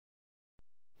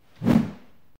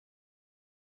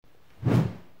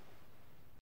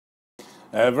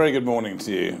Very good morning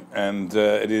to you, and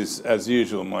it is, as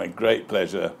usual, my great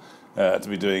pleasure to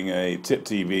be doing a TIP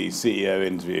TV CEO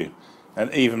interview,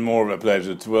 and even more of a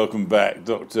pleasure to welcome back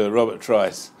Dr. Robert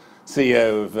Trice,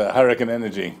 CEO of Hurricane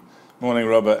Energy. Morning,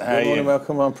 Robert. How are you? Good morning,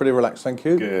 Malcolm. I'm pretty relaxed, thank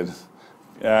you. Good.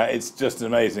 It's just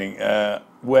amazing.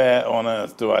 Where on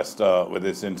earth do I start with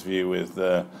this interview with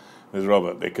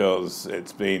Robert? Because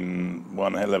it's been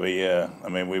one hell of a year. I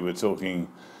mean, we were talking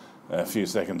a few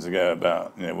seconds ago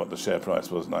about what the share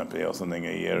price was, 9p or something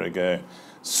a year ago.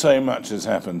 So much has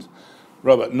happened.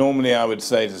 Robert, normally I would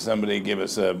say to somebody, give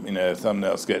us a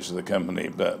thumbnail sketch of the company,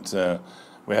 but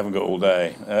we haven't got all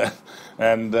day,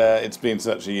 and it's been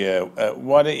such a year.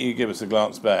 Why don't you give us a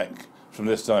glance back from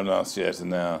this time last year to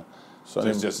now, so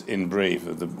just in brief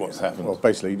of what's happened? Well,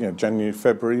 basically, January,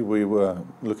 February, we were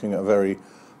looking at a very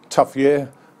tough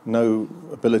year. No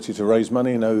ability to raise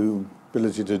money, no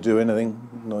ability to do anything,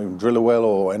 not even drill a well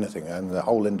or anything, and the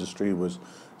whole industry was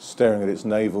staring at its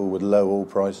navel with low oil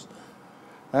price.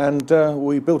 And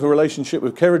we built a relationship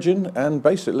with Kerogen, and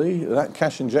basically that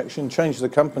cash injection changed the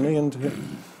company, and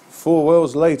 4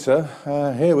 wells later,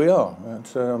 here we are.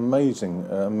 It's an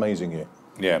amazing year.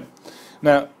 Yeah.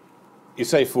 Now, you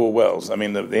say 4 wells. I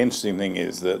mean, the interesting thing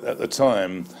is that at the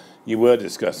time you were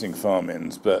discussing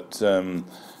farm-ins, but the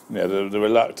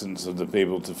reluctance of the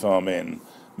people to farm in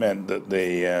meant that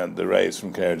the raise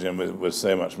from Kerogen was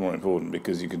so much more important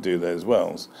because you could do those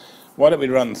wells. Why don't we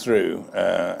run through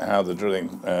how the drilling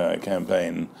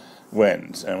campaign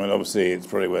went? I mean, obviously, it's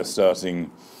probably worth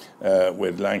starting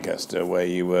with Lancaster, where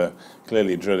you were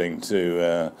clearly drilling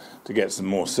to get some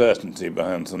more certainty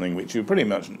behind something which you pretty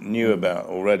much knew about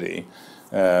already,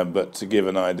 but to give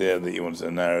an idea that you wanted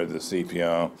to narrow the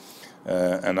CPR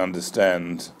and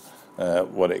understand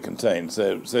what it contained.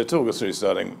 So talk us through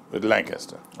starting with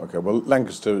Lancaster. Okay, well,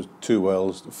 Lancaster was 2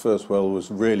 wells. The first well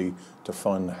was really to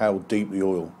find how deep the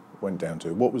oil went down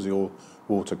to. What was the oil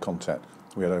water contact?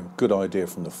 We had a good idea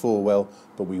from the 4 well,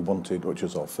 but we wanted, which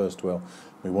was our first well,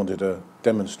 we wanted to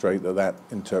demonstrate that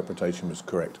interpretation was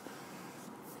correct.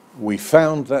 We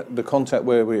found that the contact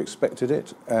where we expected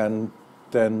it, and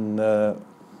then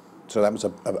so that was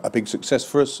a big success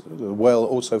for us. The well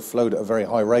also flowed at a very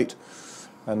high rate,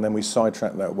 and then we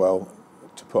sidetracked that well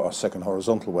to put our second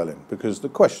horizontal well in, because the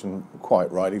question,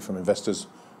 quite rightly from investors,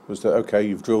 was that, okay,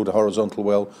 you've drilled a horizontal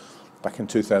well back in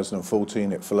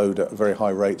 2014, it flowed at very high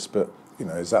rates, but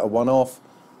is that a one-off?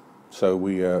 So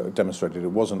we demonstrated it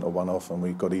wasn't a one-off, and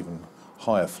we got even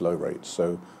higher flow rates.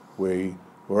 So we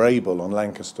were able on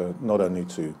Lancaster not only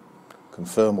to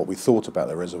confirm what we thought about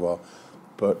the reservoir,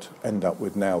 but end up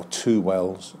with now 2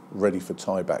 wells ready for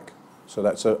tieback. So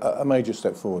that's a major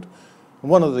step forward. And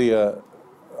one of the,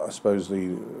 I suppose,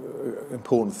 the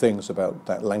important things about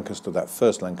that Lancaster, that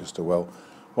first Lancaster well,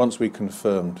 once we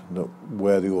confirmed that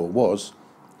where the oil was,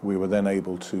 we were then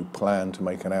able to plan to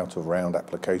make an out-of-round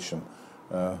application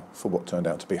for what turned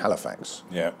out to be Halifax.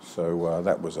 Yeah. So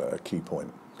that was a key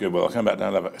point. Good. Well, I'll come back to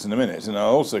Halifax in a minute, and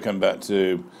I'll also come back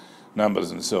to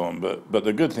numbers and so on. But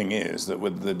the good thing is that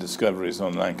with the discoveries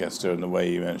on Lancaster and the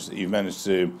way you've managed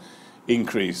to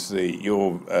increase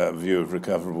your view of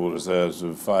recoverable reserves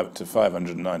to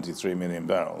 593 million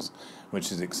barrels,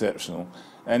 which is exceptional.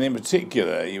 And in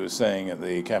particular, you were saying at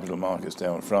the Capital Markets Day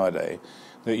on Friday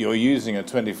that you're using a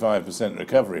 25%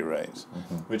 recovery rate,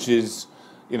 which is,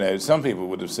 some people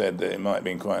would have said that it might have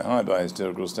been quite high by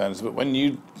historical standards, but when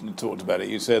you talked about it,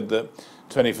 you said that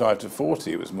 25 to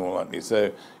 40 was more likely.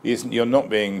 So you're not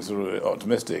being sort of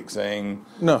optimistic, saying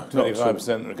no,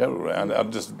 25% recovery rate. And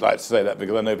I'd just like to say that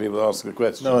because I know people ask the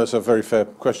question. No, that's a very fair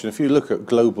question. If you look at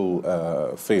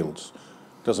global fields,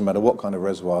 doesn't matter what kind of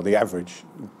reservoir, the average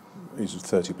is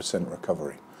 30%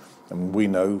 recovery. And we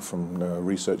know from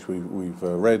research we've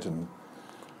read and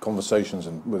conversations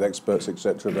and with experts,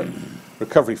 etc., that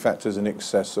recovery factors in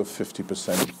excess of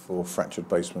 50% for fractured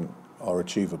basement are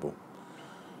achievable.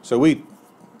 So we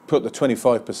put the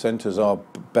 25% as our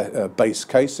base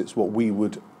case. It's what we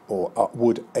would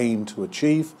aim to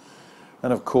achieve.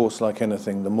 And of course, like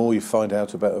anything, the more you find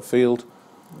out about a field,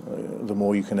 the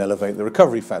more you can elevate the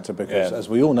recovery factor, because as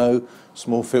we all know,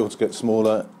 small fields get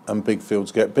smaller and big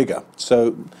fields get bigger.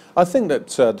 So I think that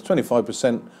the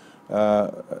 25%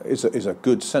 is a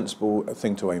good, sensible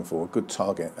thing to aim for, a good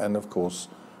target. And of course,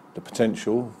 the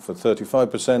potential for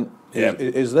 35%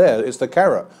 is there. It's the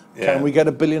carrot. Can we get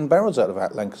 1 billion barrels out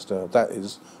of Lancaster? That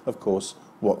is, of course,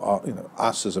 what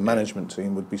us as a management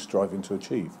team would be striving to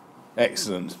achieve.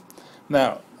 Excellent.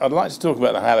 Now, I'd like to talk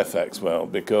about the Halifax well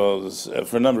because,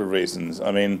 for a number of reasons.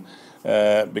 I mean,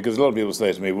 because a lot of people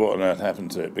say to me, what on earth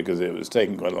happened to it? Because it was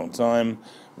taking quite a long time.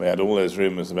 We had all those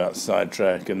rumours about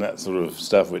sidetrack and that sort of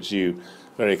stuff, which you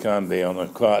very kindly, on a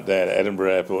quiet day at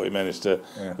Edinburgh Airport, you managed to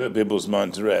put people's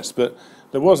mind to rest. But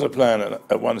there was a plan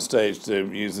at one stage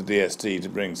to use the DST to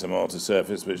bring some oil to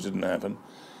surface, which didn't happen.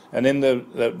 And in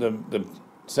the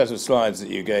set of slides that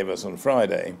you gave us on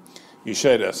Friday, you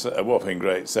showed us a whopping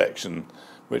great section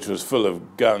which was full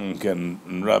of gunk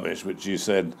and rubbish, which you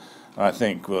said, I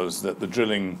think, was that the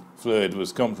drilling fluid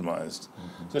was compromised.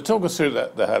 So talk us through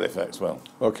the Halifax well.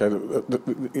 Okay,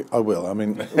 I will. I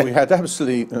mean, we had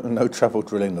absolutely no trouble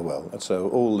drilling the well, and so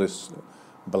all this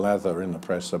blather in the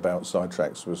press about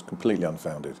sidetracks was completely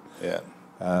unfounded. Yeah.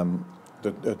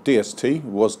 The DST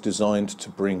was designed to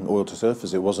bring oil to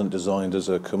surface. It wasn't designed as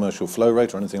a commercial flow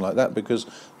rate or anything like that, because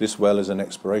this well is an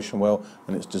exploration well,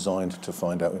 and it's designed to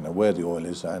find out, where the oil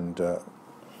is and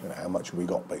how much we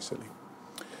got, basically.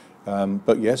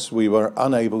 But yes, we were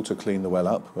unable to clean the well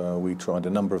up. We tried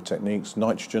a number of techniques,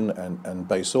 nitrogen and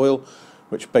base oil,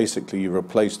 which basically you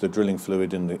replace the drilling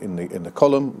fluid in the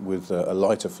column with a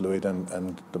lighter fluid,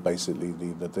 and basically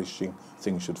the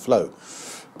thing should flow.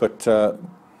 But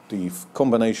the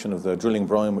combination of the drilling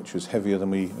brine, which was heavier than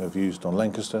we have used on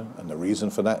Lancaster, and the reason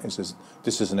for that is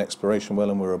this is an exploration well,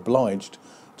 and we're obliged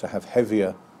to have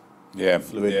heavier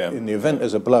fluid. In the event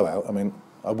there's a blowout, I mean,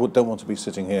 don't want to be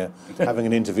sitting here having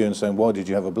an interview and saying, why did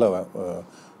you have a blowout?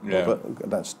 But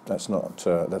that's not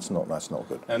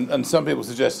good. And some people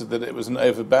suggested that it was an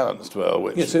overbalanced well,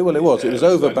 which yes, it was. It was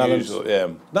overbalanced.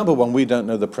 Unusual, Number one, we don't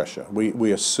know the pressure.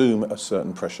 We assume a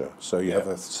certain pressure. So you have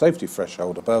a safety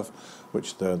threshold above,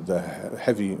 which the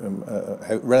heavy,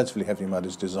 relatively heavy mud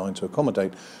is designed to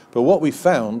accommodate. But what we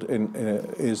found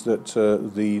is that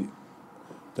the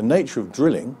nature of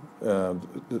drilling,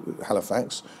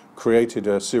 Halifax, created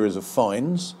a series of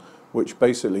fines, which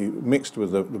basically mixed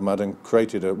with the mud and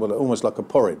created almost like a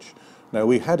porridge. Now,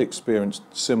 we had experienced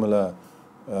similar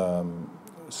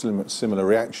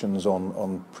reactions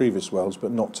on previous wells,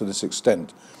 but not to this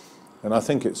extent. And I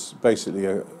think it's basically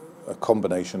a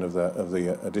combination of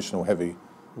the additional heavy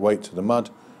weight to the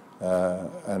mud,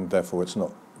 and therefore it's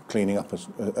not cleaning up as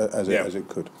it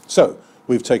could. So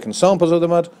we've taken samples of the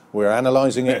mud, we're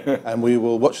analysing it, and we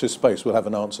will watch this space. We'll have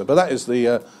an answer. But that is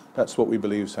that's what we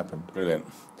believe has happened. Brilliant.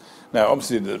 Now,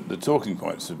 obviously, the talking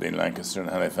points have been Lancaster and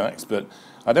Halifax, but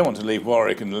I don't want to leave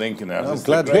Warwick and Lincoln out. I'm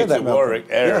glad to hear that, Warwick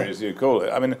area, as you call it.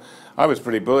 I mean, I was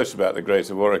pretty bullish about the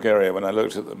Greater Warwick area when I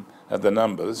looked at the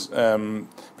numbers.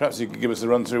 Perhaps you could give us a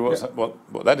run through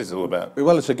what that is all about.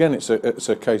 Well, it's a case.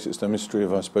 It's the mystery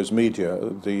of, I suppose, media.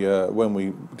 When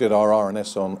we did our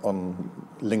RNS on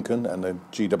Lincoln and the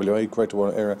GWA, Greater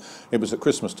Warwick area, it was at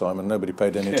Christmas time and nobody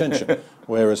paid any attention.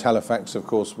 Whereas Halifax, of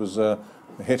course, was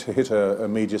hit a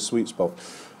media sweet spot.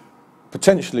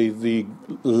 Potentially, the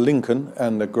Lincoln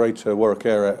and the Greater Warwick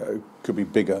area could be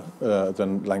bigger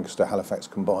than Lancaster, Halifax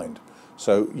combined.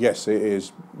 So yes, it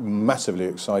is massively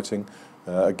exciting.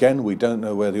 Again, we don't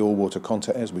know where the oil water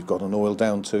content is. We've got an oil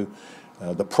down to.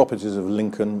 The properties of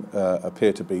Lincoln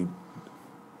appear to be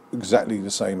exactly the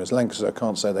same as Lancaster. I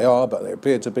can't say they are, but they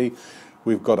appear to be.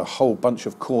 We've got a whole bunch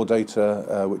of core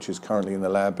data which is currently in the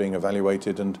lab being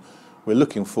evaluated, and we're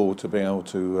looking forward to being able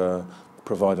to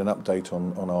provide an update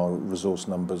on our resource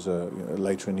numbers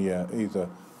later in the year,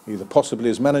 either possibly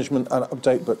as management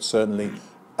update, but certainly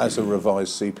as a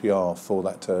revised CPR for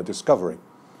that discovery.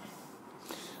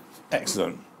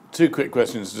 Excellent. Two quick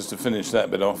questions just to finish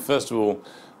that bit off. First of all,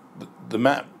 the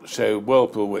map showed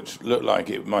Whirlpool, which looked like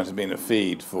it might have been a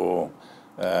feed for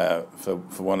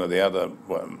one of the other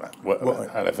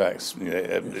Halifax.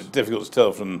 It's difficult to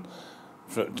tell from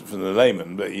the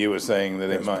layman, but you were saying that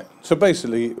it might. So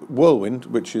basically, Whirlwind,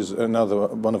 which is another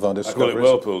one of our discoveries. I call it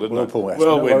Whirlpool, didn't I? Whirlpool,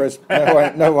 yes.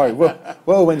 Whirlwind. No worry.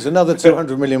 Whirlwind's another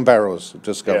 200 million barrels of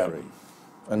discovery.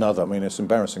 Yeah. Another. I mean, it's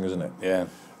embarrassing, isn't it? Yeah.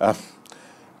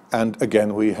 And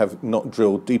again, we have not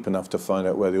drilled deep enough to find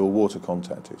out where the oil water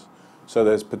contact is. So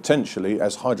there's potentially,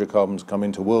 as hydrocarbons come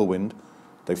into Whirlwind,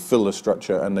 they fill the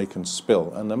structure and they can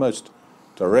spill. And the most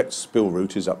direct spill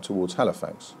route is up towards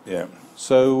Halifax. Yeah.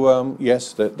 So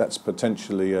yes, that's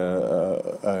potentially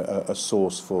a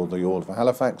source for the oil for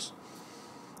Halifax.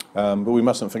 But we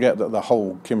mustn't forget that the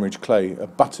whole Kimmeridge clay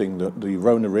abutting the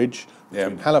Rona Ridge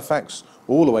between Halifax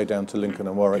all the way down to Lincoln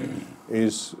and Warwick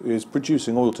is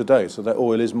producing oil today. So that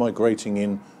oil is migrating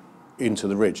into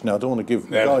the ridge. Now, I don't want to give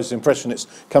the guys the impression it's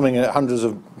coming in at hundreds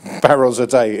of barrels a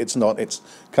day. It's not. It's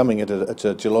coming at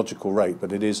a geological rate,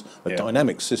 but it is a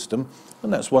dynamic system,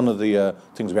 and that's one of the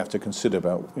things we have to consider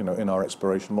about, in our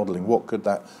exploration modelling. What could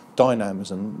that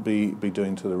dynamism be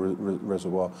doing to the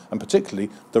reservoir, and particularly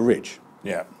the ridge?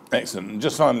 Yeah, excellent. And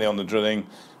just finally on the drilling,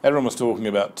 everyone was talking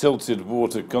about tilted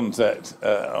water contact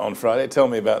on Friday. Tell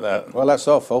me about that. Well, that's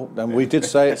our fault, and we did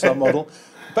say it's our model.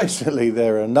 Basically,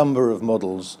 there are a number of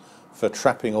models for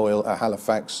trapping oil at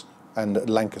Halifax and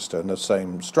Lancaster in the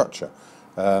same structure.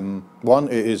 One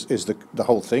is the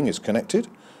whole thing is connected.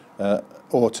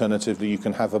 Alternatively, you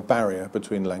can have a barrier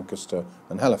between Lancaster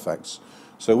and Halifax.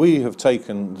 So we have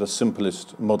taken the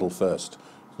simplest model first,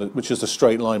 which is the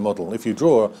straight line model. If you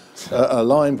draw a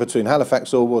line between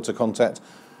Halifax oil water contact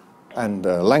and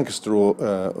Lancaster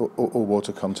oil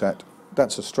water contact,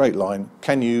 that's a straight line.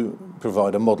 Can you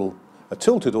provide a model? A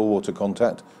tilted oil water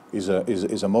contact is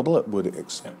a model that would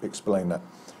explain that.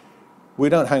 We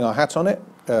don't hang our hat on it,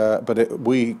 but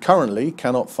we currently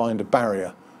cannot find a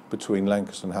barrier between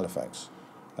Lancaster and Halifax.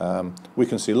 We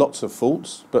can see lots of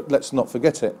faults, but let's not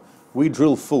forget it. We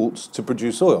drill faults to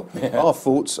produce oil. Yeah. Our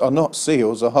faults are not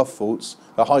seals, our faults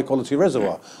are high quality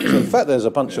reservoir. So in fact there's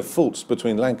a bunch of faults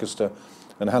between Lancaster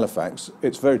and Halifax.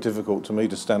 It's very difficult to me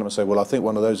to stand up and say, well, I think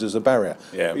one of those is a barrier.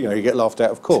 Yeah. You know, you get laughed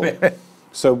out of court.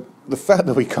 So the fact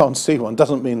that we can't see one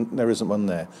doesn't mean there isn't one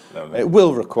there. No. It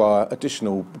will require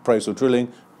additional appraisal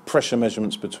drilling, pressure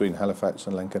measurements between Halifax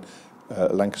and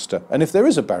Lancaster. And if there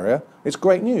is a barrier, it's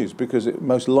great news, because it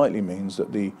most likely means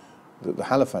that the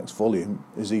Halifax volume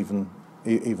is even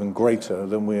greater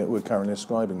than we're currently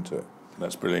ascribing to it.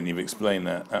 That's brilliant. You've explained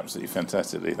that absolutely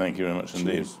fantastically. Thank you very much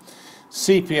indeed.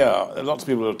 CPR, lots of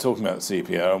people are talking about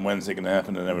CPR and when's it going to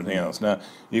happen and everything else. Now,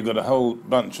 you've got a whole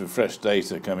bunch of fresh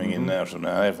data coming in now from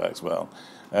the Halifax well,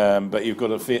 but you've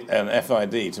got an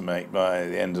FID to make by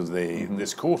the end of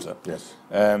this quarter. Yes.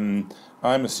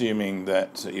 I'm assuming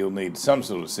that you'll need some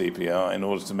sort of CPR in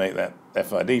order to make that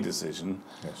FID decision,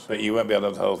 yes. But you won't be able to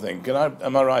have the whole thing.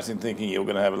 Am I right in thinking you're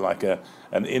going to have like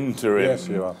an interim yes,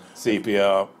 you are.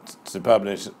 CPR to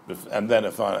publish and then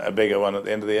a bigger one at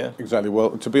the end of the year? Exactly.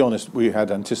 Well, to be honest, we had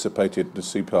anticipated the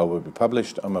CPR would be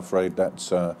published. I'm afraid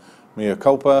that's mea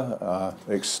culpa.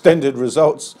 Extended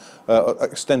results,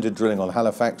 extended drilling on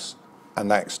Halifax,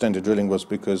 and that extended drilling was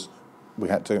because we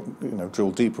had to,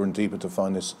 drill deeper and deeper to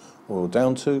find this oil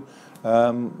down to.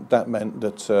 That meant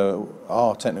that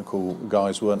our technical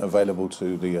guys weren't available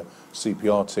to the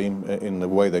CPR team in the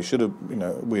way they should have,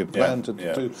 we had planned to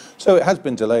do. So it has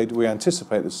been delayed. We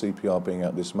anticipate the CPR being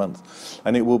out this month,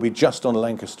 and it will be just on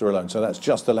Lancaster alone. So that's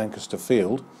just the Lancaster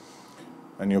field.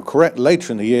 And you're correct,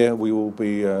 later in the year we will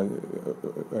be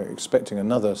expecting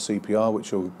another CPR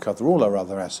which will cover all our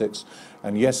other assets.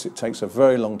 And yes, it takes a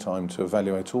very long time to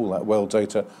evaluate all that well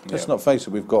data. Let's not face it,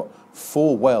 we've got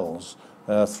 4 wells,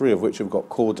 3 of which have got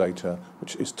core data,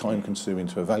 which is time consuming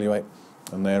to evaluate,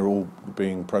 and they're all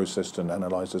being processed and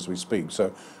analysed as we speak.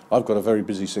 So I've got a very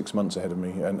busy 6 months ahead of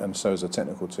me, and so has a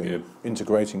technical team,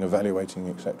 integrating, evaluating,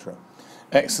 etc.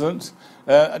 Excellent.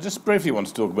 I just briefly want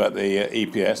to talk about the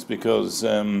EPS, because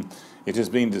it has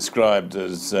been described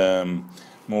as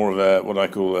more of what I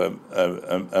call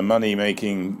a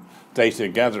money-making data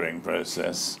gathering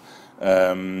process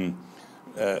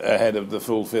ahead of the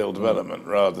full field development,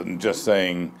 rather than just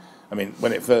saying, I mean,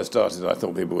 when it first started, I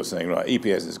thought people were saying, right,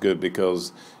 EPS is good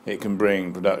because it can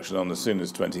bring production on as soon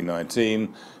as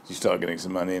 2019, you start getting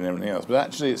some money and everything else. But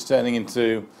actually it's turning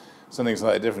into something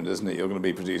slightly different, isn't it? You're going to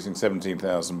be producing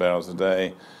 17,000 barrels a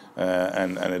day,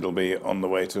 and it'll be on the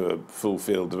way to a full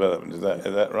field development. Is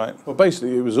that right? Well,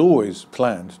 basically, it was always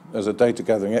planned as a data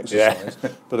gathering exercise.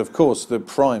 Yeah. But of course,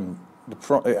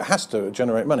 it has to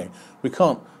generate money. We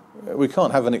can't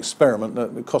have an experiment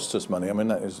that costs us money. I mean,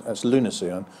 that's lunacy,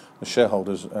 and the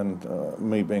shareholders and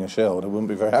me being a shareholder wouldn't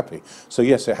be very happy. So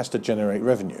yes, it has to generate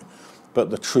revenue,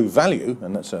 but the true value,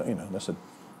 and it's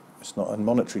not a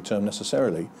monetary term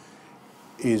necessarily,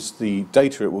 is the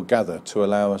data it will gather to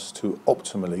allow us to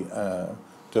optimally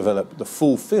develop the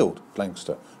full field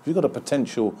Lancaster. If you've got a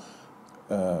potential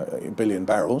 1 billion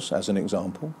barrels, as an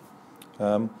example,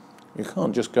 you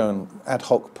can't just go and ad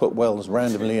hoc put wells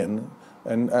randomly in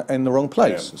the wrong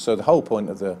place. Yeah. So the whole point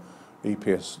of the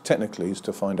EPS technically is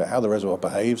to find out how the reservoir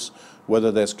behaves,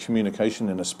 whether there's communication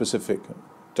in a specific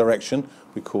direction.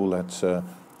 We call that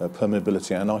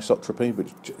permeability anisotropy,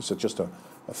 which is just a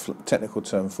technical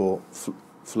term for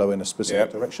flow in a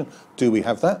specific direction. Do we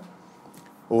have that?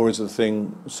 Or is the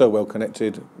thing so well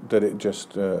connected that it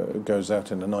just goes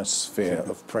out in a nice sphere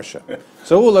of pressure?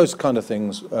 So all those kind of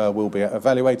things we'll be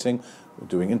evaluating,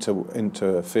 doing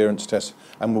interference tests,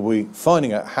 and we'll be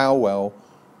finding out how well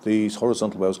these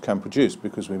horizontal wells can produce,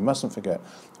 because we mustn't forget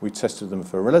we tested them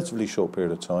for a relatively short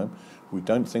period of time. We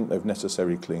don't think they've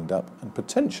necessarily cleaned up, and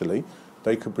potentially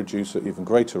they could produce at even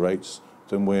greater rates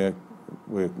than we're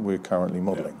currently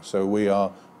modelling. So we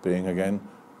are being, again,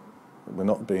 we're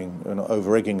not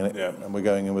over-egging it, and we're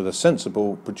going in with a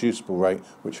sensible, producible rate,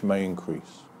 which may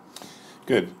increase.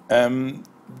 Good.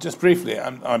 Just briefly,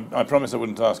 I promised I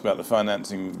wouldn't ask about the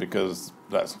financing because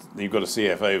you've got a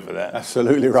CFO for that.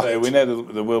 Absolutely right. So we know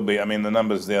there will be. I mean, the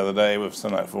numbers the other day were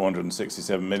something like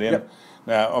 467 million. Yep.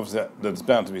 Now, obviously, there's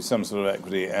bound to be some sort of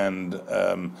equity and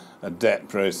a debt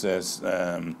process.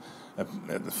 The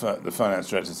finance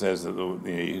director says that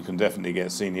you can definitely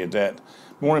get senior debt.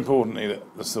 More importantly,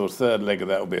 the sort of third leg of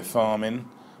that will be a farm-in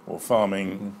or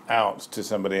farming out to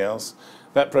somebody else.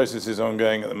 That process is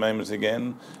ongoing at the moment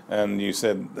again, and you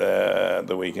said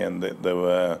the weekend that there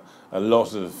were a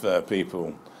lot of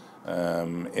people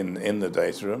in the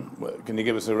data room. Can you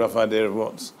give us a rough idea of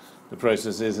what the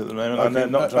process is at the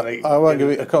moment? I won't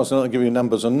give you, of course, I'm not give you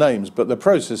numbers and names, but the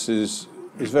process is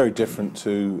very different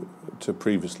to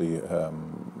previously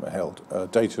held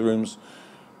data rooms.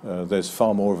 There's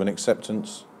far more of an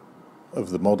acceptance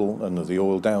of the model and of the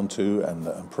oil down to and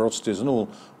porosities and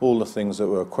all the things that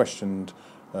were questioned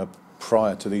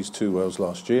prior to these 2 wells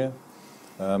last year.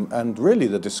 And really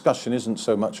the discussion isn't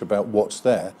so much about what's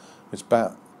there, it's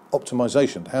about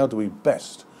optimization. How do we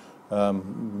best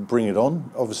bring it on?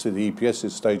 Obviously the EPS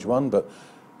is stage 1, but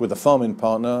with a farming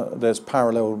partner there's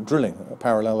parallel drilling,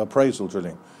 parallel appraisal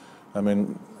drilling. I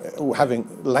mean, having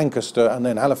Lancaster and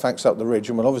then Halifax up the ridge,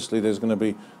 and well obviously there's going to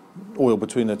be oil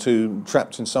between the two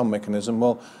trapped in some mechanism.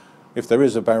 Well, if there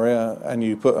is a barrier and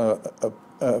you put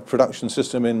a production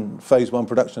system in, phase 1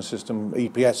 production system,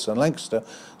 EPS and Lancaster,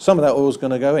 some of that oil is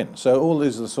going to go in. So all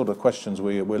these are the sort of questions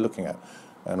we're looking at.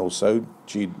 And also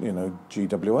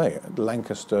GWA,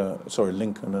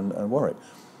 Lincoln and Warwick.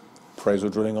 Appraisal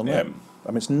drilling on them.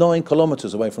 I mean, it's 9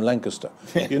 kilometres away from Lancaster.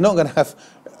 You're not going to have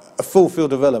a full field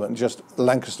development, just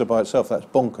Lancaster by itself. That's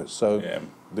bonkers. So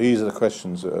these are the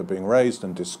questions that are being raised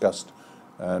and discussed,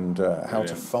 and how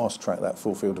to fast track that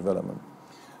full field development.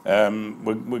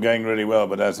 We're going really well,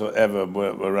 but as ever,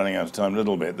 we're running out of time a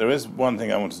little bit. There is one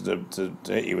thing I wanted to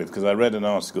hit you with, because I read an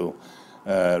article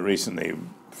recently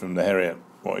from the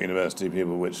Heriot-Watt University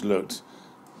people, which looked,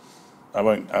 I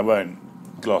won't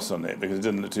gloss on it because it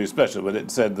didn't look too special, but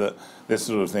it said that this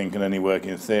sort of thing can only work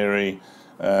in theory,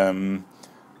 and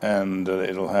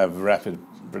it'll have rapid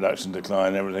production decline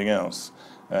and everything else.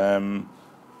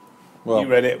 Well, you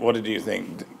read it. What did you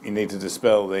think? You need to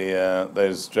dispel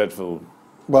those dreadful,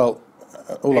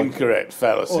 incorrect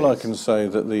fallacies. All I can say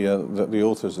that the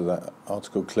authors of that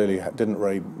article clearly didn't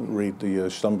read the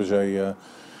Schlumberger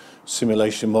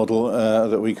simulation model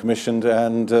that we commissioned,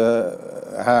 and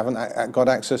haven't got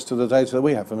access to the data that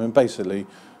we have. I mean, basically,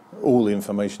 all the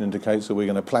information indicates that we're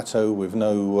going to plateau with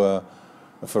no,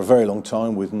 for a very long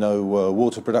time, with no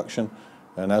water production.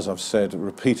 And as I've said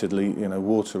repeatedly,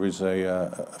 water is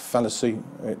a fallacy.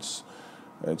 It's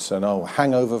an old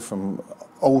hangover from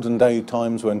olden day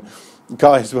times when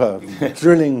guys were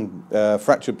drilling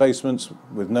fractured basements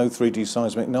with no 3D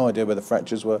seismic, no idea where the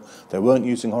fractures were. They weren't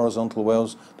using horizontal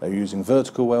wells, they were using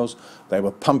vertical wells. They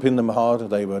were pumping them hard,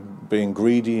 they were being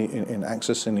greedy in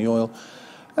accessing the oil.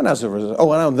 And as a result,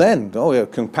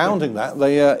 compounding that,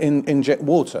 they inject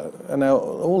water. And now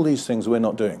all these things we're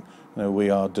not doing. We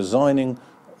are designing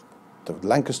the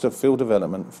Lancaster field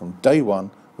development from day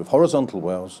one with horizontal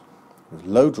wells, with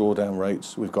low drawdown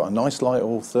rates. We've got a nice light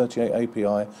oil 38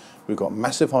 API. We've got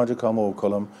massive hydrocarbon oil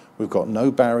column. We've got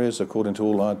no barriers according to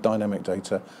all our dynamic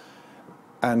data.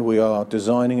 And we are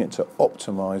designing it to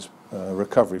optimize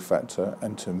recovery factor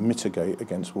and to mitigate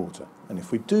against water. And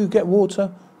if we do get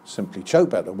water, simply choke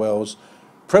back the wells,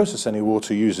 process any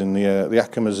water using the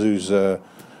Akamuzu's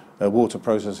water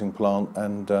processing plant,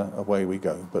 and away we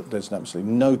go. But there's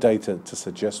absolutely no data to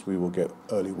suggest we will get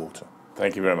early water.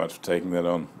 Thank you very much for taking that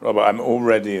on. Robert, I'm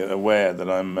already aware that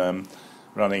I'm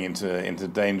running into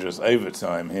dangerous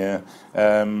overtime here.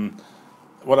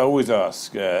 What I always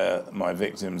ask my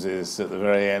victims is, at the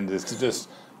very end, is to just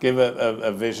give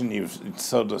a vision. You've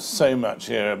told us so much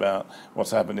here about what's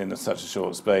happened in such a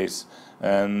short space.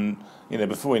 And,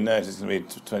 before we know it, it's going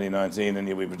to be 2019 and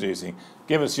you'll be producing.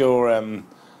 Give us your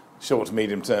short to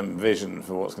medium term vision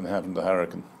for what's going to happen to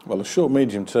Hurricane. Well, the short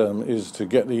medium term is to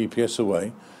get the EPS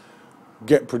away,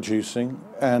 get producing,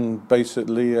 and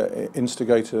basically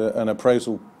instigate an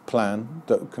appraisal plan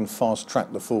that can fast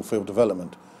track the full field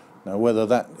development. Now, whether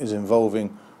that is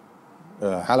involving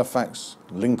Halifax,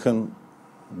 Lincoln,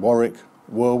 Warwick,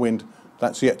 Whirlwind,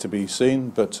 that's yet to be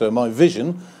seen. But my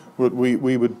vision, we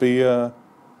would be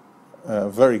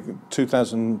very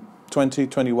 2020,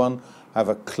 21, have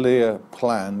a clear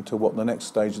plan to what the next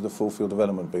stage of the full field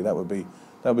development would be. That would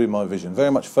be my vision.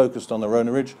 Very much focused on the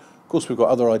Rona Ridge. Of course, we've got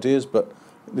other ideas, but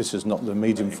this is not the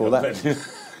medium for that.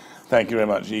 Thank you very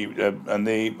much. And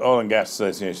the Oil and Gas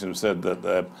Association have said that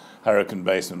the Hurricane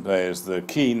Basement Pay is the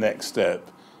key next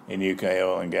step in UK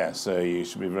oil and gas, so you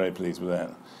should be very pleased with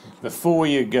that. Before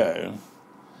you go,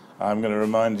 I'm going to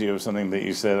remind you of something that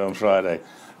you said on Friday.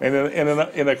 In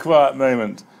a quiet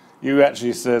moment, you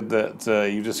actually said that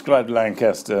you described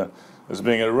Lancaster as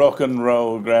being a rock and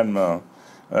roll grandma,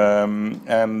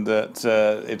 and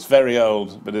that it's very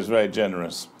old but is very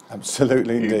generous.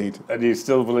 Absolutely, indeed. And you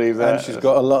still believe that? And she's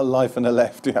got a lot of life in her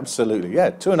left. Absolutely, yeah.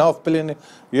 2.5 billion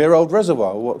year old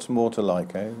reservoir. What's more to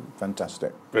like, eh?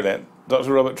 Fantastic. Brilliant.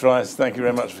 Dr. Robert Trice, thank you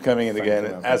very much for coming in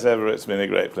again. As ever, it's been a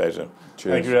great pleasure.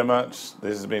 Cheers. Thank you very much.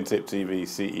 This has been Tip TV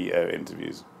CEO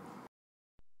Interviews.